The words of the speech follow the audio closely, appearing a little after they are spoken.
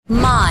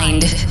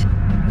mind,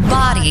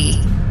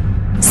 body,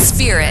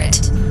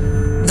 spirit.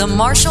 The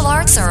martial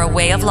arts are a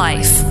way of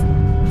life.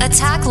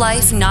 Attack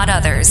Life, Not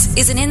Others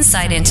is an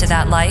insight into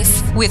that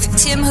life with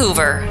Tim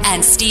Hoover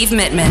and Steve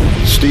Mittman.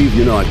 Steve,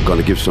 I'm going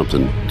to give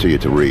something to you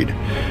to read.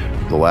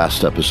 The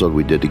last episode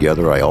we did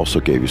together, I also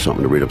gave you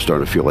something to read. I'm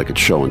starting to feel like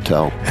it's show and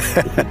tell.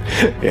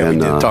 We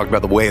did talk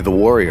about the way of the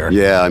warrior.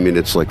 Yeah,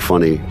 it's like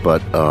funny,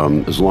 but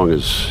as long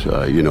as,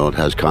 it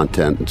has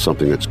content and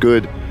something that's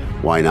good,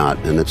 why not?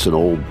 And it's an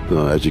old,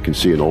 as you can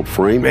see, an old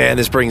frame. Man,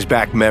 this brings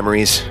back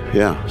memories.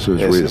 Yeah. So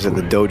this was in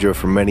the dojo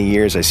for many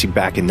years. I see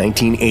back in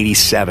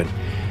 1987.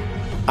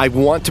 I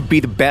want to be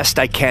the best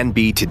I can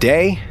be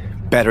today,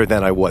 better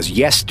than I was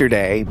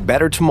yesterday,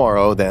 better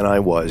tomorrow than I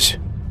was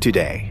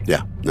today.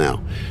 Yeah.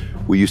 Now,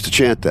 we used to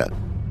chant that.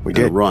 We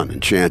did. Run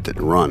and chant it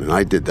and run. And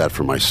I did that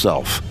for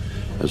myself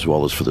as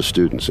well as for the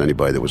students.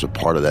 Anybody that was a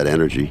part of that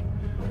energy,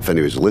 if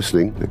anybody's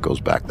listening that goes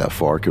back that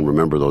far, can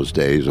remember those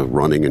days of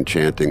running and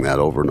chanting that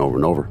over and over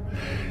and over.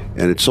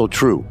 And it's so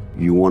true.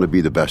 You want to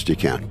be the best you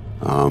can,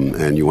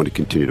 and you want to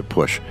continue to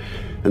push.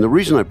 And the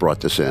reason I brought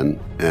this in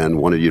and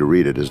wanted you to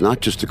read it is not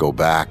just to go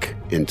back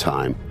in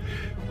time,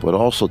 but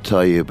also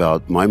tell you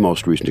about my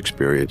most recent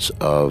experience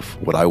of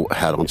what I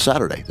had on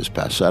Saturday, this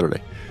past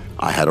Saturday.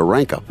 I had a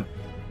rank up.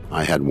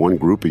 I had one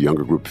group, a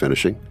younger group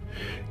finishing,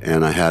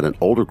 and I had an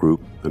older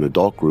group, an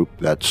adult group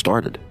that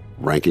started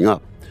ranking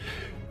up.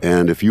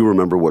 And if you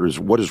remember, what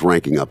is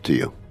ranking up to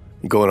you?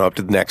 Going up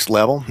to the next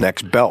level,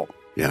 next belt.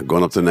 Yeah,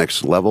 going up to the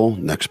next level,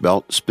 next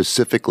belt,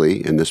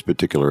 specifically in this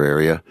particular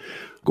area,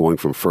 going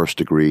from first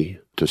degree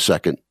to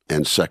second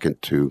and second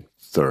to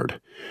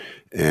third.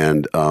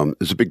 And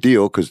it's a big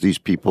deal because these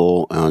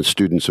people,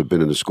 students have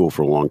been in the school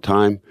for a long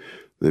time.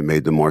 They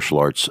made the martial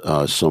arts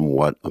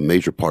somewhat a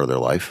major part of their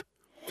life,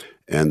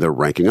 and they're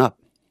ranking up.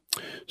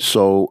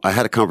 So I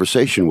had a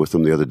conversation with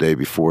them the other day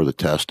before the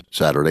test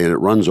Saturday, and it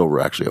runs over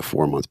actually a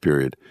 4-month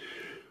period.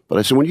 But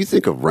I said, when you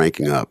think of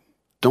ranking up,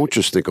 don't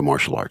just think of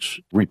martial arts.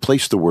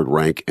 Replace the word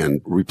rank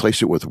and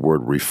replace it with the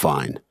word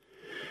refine.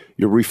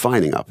 You're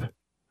refining up.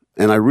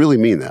 And I really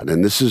mean that.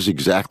 And this is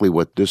exactly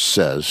what this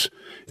says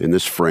in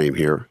this frame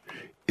here,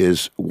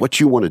 is what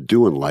you want to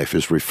do in life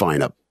is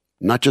refine up,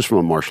 not just from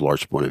a martial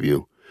arts point of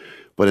view,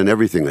 but in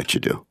everything that you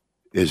do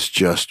is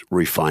just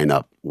refine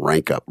up,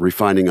 rank up.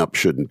 Refining up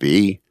shouldn't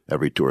be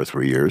every 2 or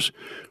 3 years.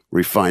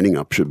 Refining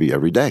up should be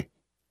every day.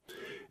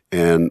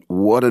 And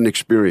what an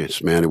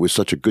experience, man. It was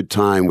such a good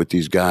time with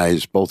these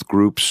guys. Both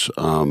groups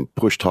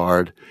pushed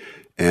hard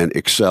and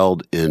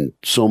excelled in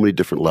so many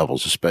different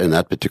levels. In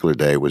that particular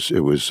day, it was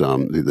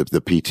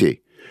the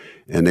PT.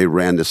 And they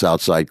ran this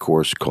outside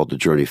course called the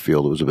Journey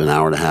Field. It was an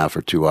hour and a half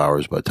or 2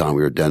 hours by the time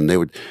we were done.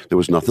 There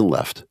was nothing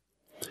left.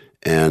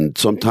 And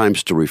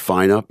sometimes to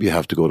refine up, you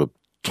have to go to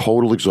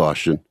total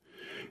exhaustion,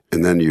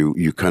 and then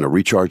you kind of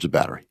recharge the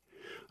battery.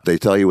 They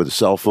tell you with a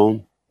cell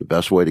phone, the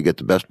best way to get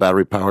the best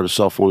battery power to a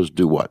cell phone is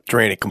do what?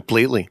 Drain it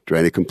completely.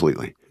 Drain it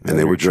completely. And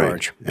they were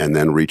drained. And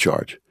then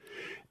recharge.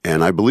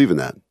 And I believe in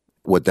that.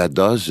 What that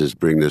does is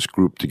bring this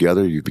group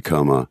together. You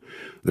become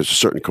there's a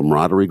certain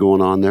camaraderie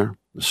going on there,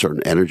 a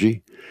certain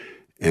energy,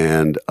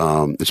 and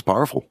it's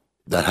powerful.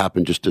 That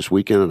happened just this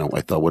weekend, and I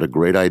thought, what a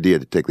great idea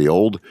to take the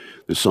old.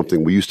 There's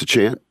something we used to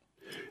chant,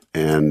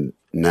 and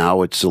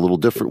now it's a little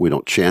different. We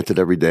don't chant it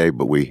every day,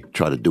 but we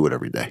try to do it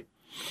every day.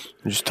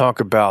 Just talk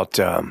about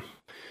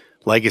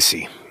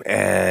legacy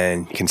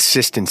and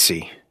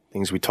consistency,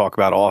 things we talk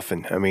about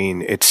often.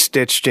 It's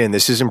stitched in.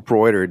 This is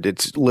embroidered.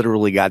 It's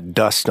literally got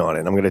dust on it.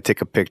 I'm going to take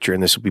a picture,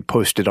 and this will be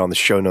posted on the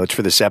show notes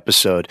for this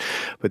episode.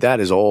 But that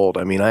is old.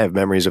 I have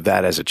memories of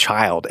that as a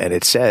child, and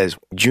it says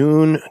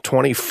June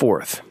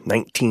 24th,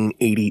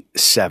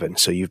 1987.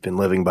 So you've been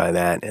living by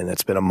that, and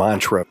that's been a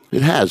mantra.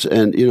 It has.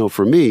 And,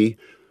 for me,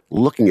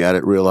 looking at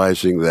it,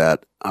 realizing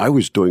that I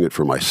was doing it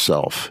for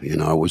myself.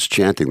 I was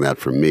chanting that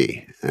for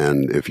me.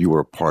 And if you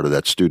were a part of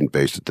that student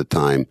base at the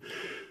time,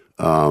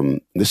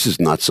 this is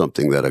not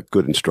something that a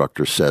good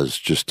instructor says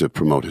just to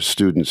promote his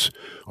students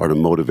or to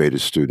motivate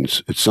his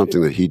students. It's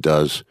something that he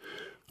does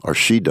or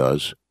she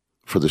does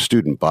for the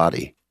student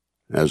body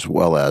as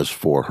well as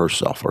for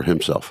herself or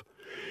himself.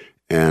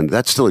 And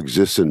that still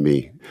exists in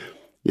me.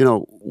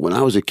 When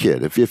I was a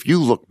kid, if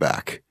you look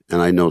back,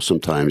 and I know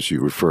sometimes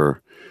you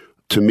refer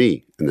to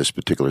me in this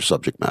particular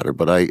subject matter,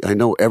 but I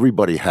know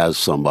everybody has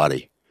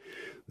somebody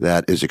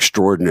that is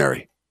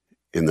extraordinary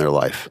in their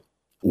life,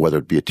 whether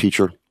it be a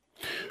teacher,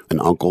 an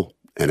uncle,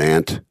 an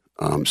aunt,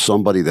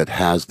 somebody that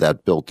has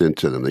that built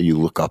into them, that you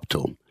look up to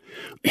them,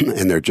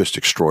 and they're just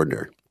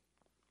extraordinary.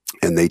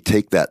 And they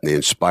take that and they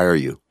inspire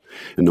you.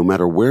 And no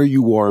matter where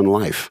you are in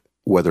life,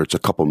 whether it's a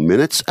couple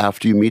minutes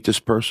after you meet this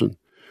person,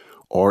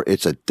 or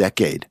it's a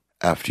decade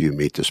after you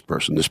meet this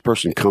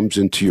person comes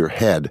into your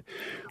head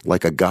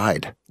like a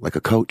guide, like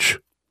a coach,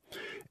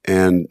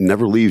 and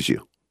never leaves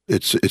you.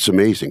 It's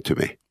amazing to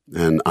me.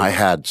 And I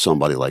had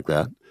somebody like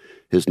that.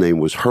 His name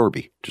was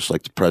Herbie, just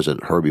like the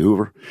president, Herbie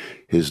Hoover.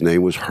 His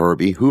name was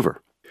Herbie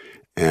Hoover.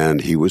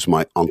 And he was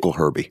my Uncle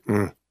Herbie.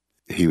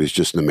 he was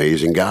just an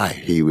amazing guy.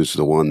 He was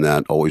the one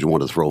that always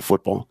wanted to throw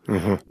football,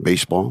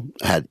 baseball,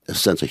 had a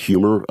sense of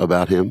humor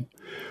about him,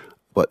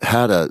 but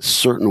had a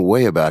certain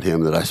way about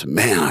him that I said,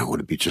 man, I want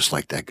to be just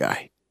like that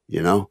guy,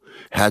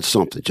 had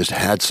something, just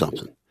had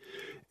something.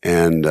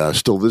 And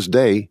still this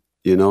day,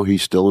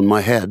 he's still in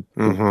my head,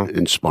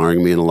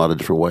 inspiring me in a lot of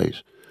different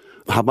ways.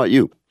 How about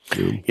you?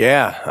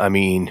 Yeah, I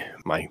mean,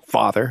 my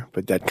father,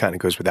 but that kind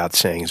of goes without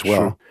saying as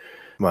well. Sure.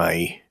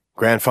 My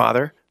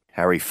grandfather,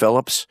 Harry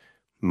Phillips,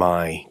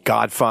 my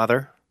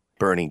godfather,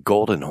 Bernie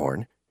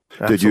Goldenhorn.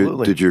 Did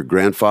your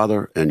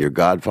grandfather and your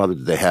godfather,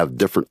 did they have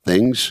different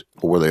things,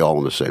 or were they all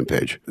on the same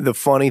page? The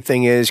funny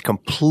thing is,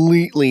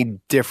 completely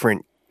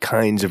different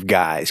kinds of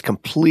guys,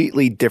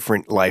 completely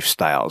different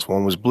lifestyles.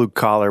 One was blue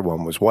collar,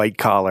 one was white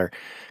collar,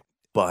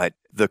 but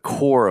the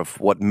core of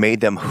what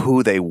made them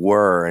who they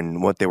were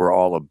and what they were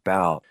all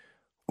about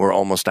were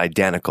almost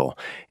identical.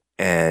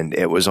 And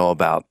it was all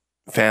about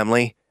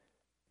family,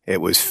 it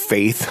was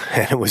faith,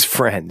 and it was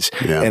friends.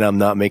 Yeah. And I'm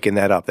not making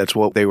that up. That's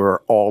what they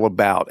were all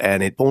about.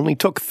 And it only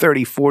took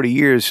 30, 40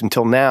 years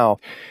until now.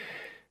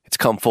 It's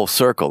come full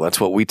circle. That's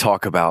what we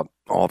talk about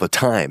all the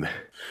time.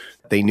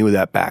 They knew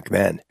that back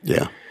then.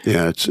 Yeah.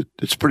 Yeah,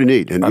 it's pretty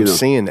neat. And I'm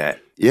seeing that.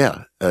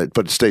 Yeah, but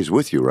it stays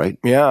with you, right?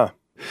 Yeah.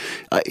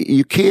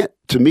 You can't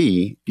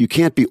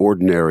be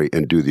ordinary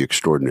and do the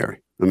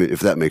extraordinary. I mean, if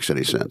that makes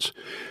any sense.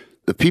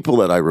 The people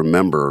that I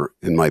remember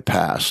in my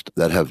past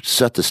that have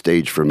set the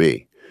stage for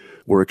me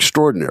were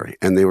extraordinary,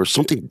 and there was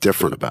something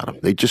different about them.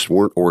 They just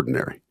weren't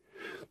ordinary.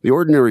 The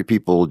ordinary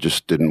people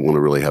just didn't want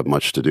to really have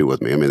much to do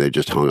with me. I mean, they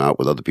just hung out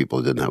with other people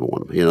who didn't have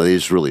one. They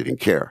just really didn't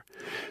care.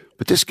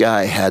 But this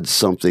guy had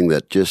something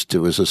that it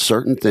was a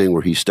certain thing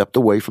where he stepped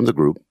away from the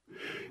group,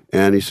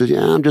 and he said,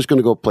 yeah, I'm just going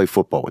to go play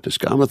football with this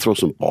guy. I'm going to throw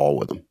some ball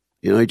with him.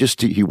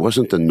 He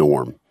wasn't the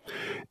norm.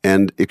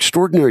 And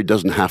extraordinary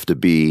doesn't have to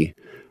be,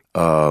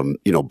 Bono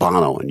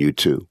and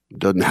U2. It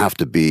doesn't have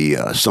to be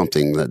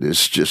something that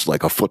is just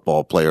like a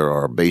football player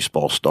or a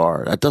baseball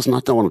star. That's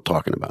not what I'm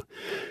talking about.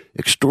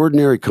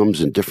 Extraordinary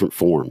comes in different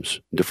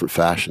forms, different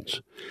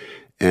fashions.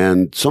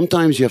 And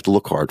sometimes you have to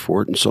look hard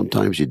for it, and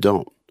sometimes you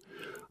don't.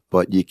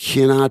 But you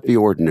cannot be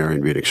ordinary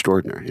and be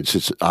extraordinary.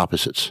 It's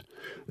opposites.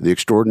 The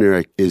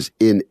extraordinary is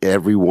in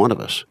every one of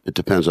us. It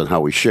depends on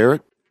how we share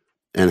it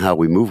and how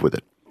we move with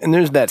it. And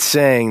there's that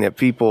saying that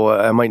people,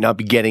 I might not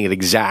be getting it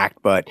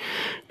exact, but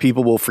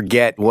people will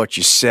forget what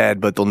you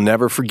said, but they'll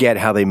never forget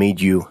how they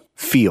made you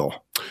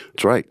feel.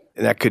 That's right.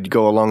 And that could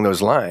go along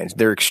those lines.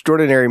 They're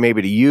extraordinary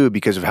maybe to you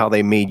because of how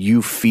they made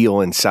you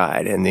feel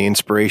inside and the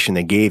inspiration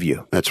they gave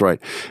you. That's right.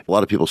 A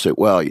lot of people say,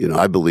 well,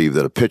 I believe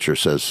that a picture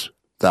says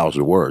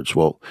 1,000 words.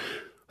 Well,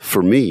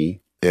 for me,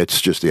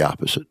 it's just the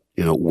opposite.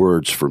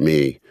 Words for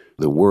me,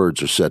 the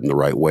words are said in the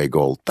right way,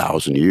 go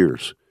 1,000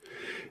 years.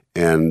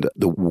 And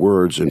the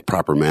words in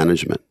proper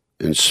management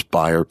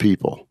inspire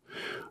people.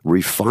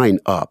 Refine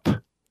up.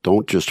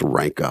 Don't just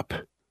rank up.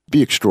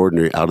 Be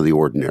extraordinary out of the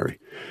ordinary.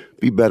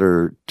 Be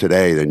better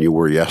today than you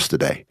were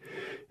yesterday.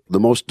 The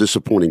most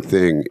disappointing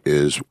thing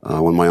is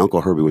when my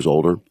Uncle Herbie was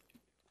older,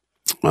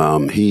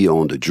 he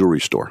owned a jewelry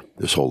store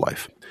his whole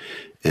life.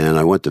 And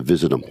I went to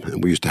visit him,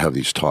 and we used to have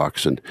these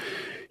talks. And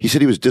he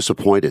said he was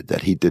disappointed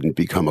that he didn't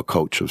become a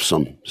coach of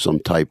some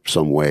type,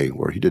 some way,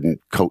 where he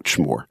didn't coach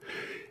more.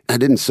 I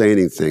didn't say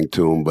anything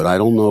to him, but I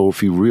don't know if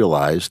he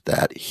realized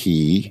that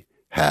he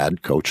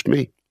had coached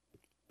me.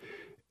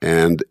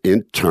 And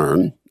in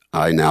turn,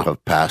 I now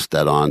have passed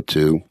that on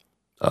to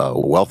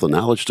wealth of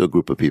knowledge to a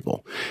group of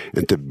people.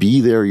 And to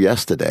be there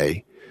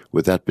yesterday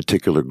with that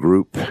particular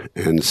group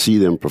and see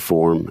them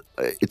perform,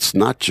 it's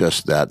not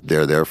just that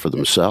they're there for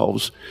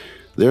themselves,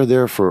 they're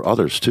there for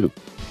others too.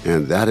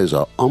 And that is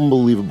an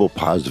unbelievable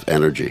positive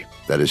energy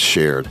that is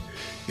shared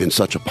in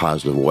such a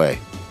positive way.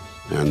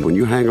 And when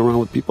you hang around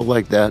with people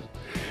like that,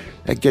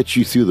 that gets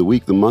you through the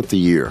week, the month, the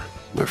year,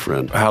 my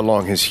friend. How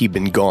long has he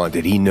been gone?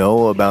 Did he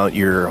know about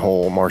your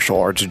whole martial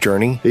arts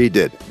journey? He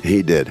did.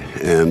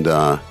 And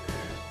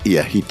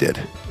yeah, he did.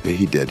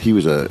 He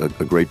was a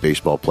great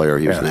baseball player.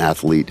 He was an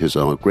athlete. He was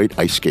a great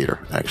ice skater,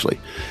 actually.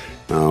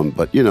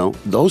 But,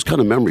 those kind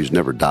of memories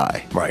never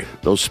die. Right.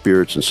 Those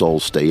spirits and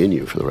souls stay in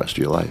you for the rest of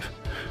your life.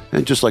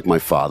 And just like my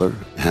father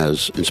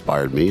has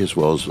inspired me, as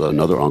well as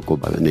another uncle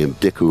by the name of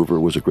Dick Hoover,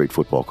 was a great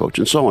football coach,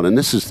 and so on. And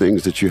this is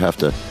things that you have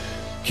to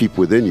keep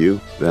within you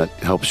that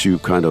helps you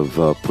kind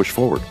of push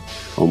forward,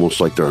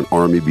 almost like they're an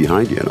army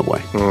behind you in a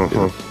way.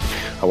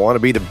 I want to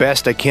be the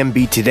best I can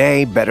be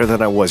today, better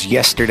than I was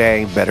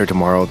yesterday, better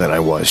tomorrow than I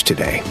was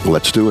today.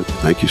 Let's do it.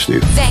 Thank you,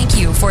 Steve. Thank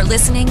you for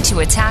listening to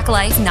Attack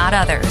Life, Not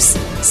Others.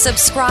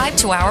 Subscribe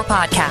to our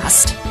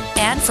podcast.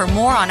 And for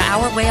more on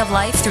our way of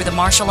life through the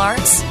martial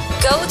arts,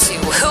 go to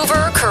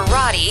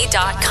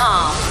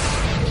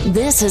hooverkarate.com.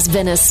 This has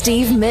been a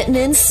Steve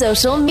Mittinen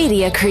social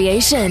media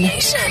creation.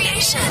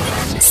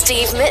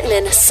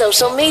 SteveMittinen,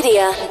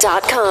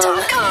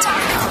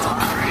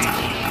 socialmedia.com.